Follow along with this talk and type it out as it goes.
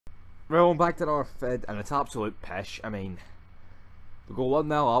Rolling back to our fed, and it's absolute pish. I mean, we go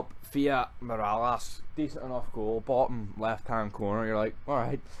 1-0 up, via Morales, decent enough goal, bottom left-hand corner. You're like,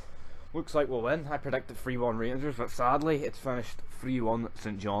 alright, looks like we'll win. I predicted 3-1 Rangers, but sadly, it's finished 3-1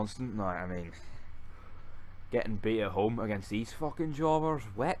 St Johnstone. Now, I mean, getting beat at home against these fucking jobbers,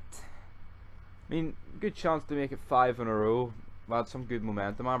 wet. I mean, good chance to make it 5 in a row. We had some good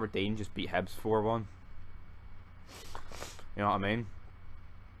momentum. Aberdeen just beat Hibs 4-1. You know what I mean?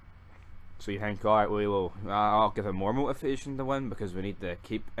 So you think, alright, I'll give them more motivation to win because we need to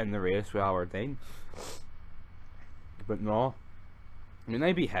keep in the race with Aberdeen. But no. I mean,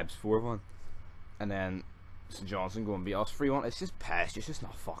 they beat Hibs 4-1. And then St Johnstone go and beat us 3-1. It's just piss. It's just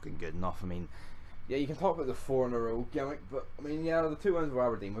not fucking good enough. I mean, yeah, you can talk about the 4 in a row gimmick, but I mean, yeah, the 2 wins with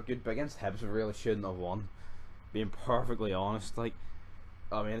Aberdeen were good, but against Hibs we really shouldn't have won. Being perfectly honest, like,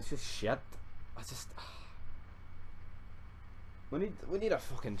 I mean, it's just shit. We need a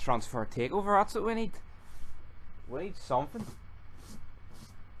fucking transfer takeover. That's what we need. We need something.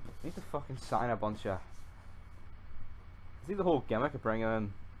 We need to fucking sign a bunch of. See the whole gimmick of bringing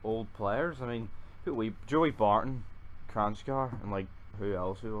in old players. I mean, Joey Barton, Kranjkar, and like who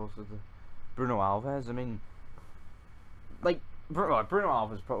else is it? Bruno Alves. I mean, like Bruno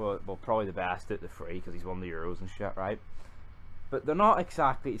Alves is probably the best at the free because he's won the Euros and shit, right? But they're not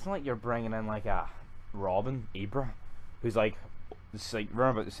exactly. It's not like you're bringing in like a Robin Ibra, who's like. It's like we're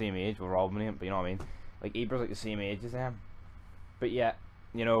about the same age. Well, Robin ain't, but you know what I mean. Like Ibra's like the same age as them, but yet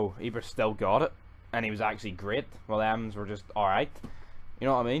you know Ibra still got it, and he was actually great. While them's were just all right. You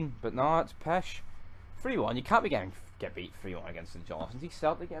know what I mean? But no, it's pish. 3-1. You can't be get beat 3-1 against St Johnstone. He's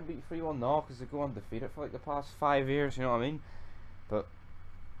Celtic getting beat 3-1 now because they go undefeated for like the past 5 years. You know what I mean? But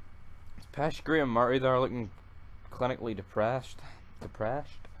it's pish. Graham Murray there looking clinically depressed.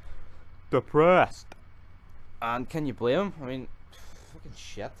 And can you blame him? I mean. Fucking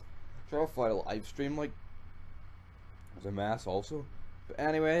shit. Try to fly a live stream like it was a mess also. But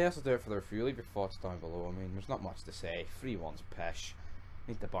anyway, that's do it for the review. Leave your thoughts down below. I mean, there's not much to say. 3-1's pish.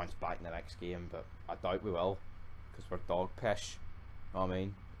 Need to bounce back in the next game, but I doubt we will because we're dog pish. You know what I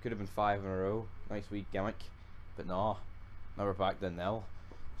mean? Could have been 5 in a row. Nice wee gimmick, but no. Now we're back to 0.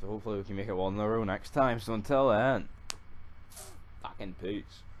 So hopefully we can make it 1 in a row next time. So until then, fucking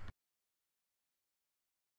peace.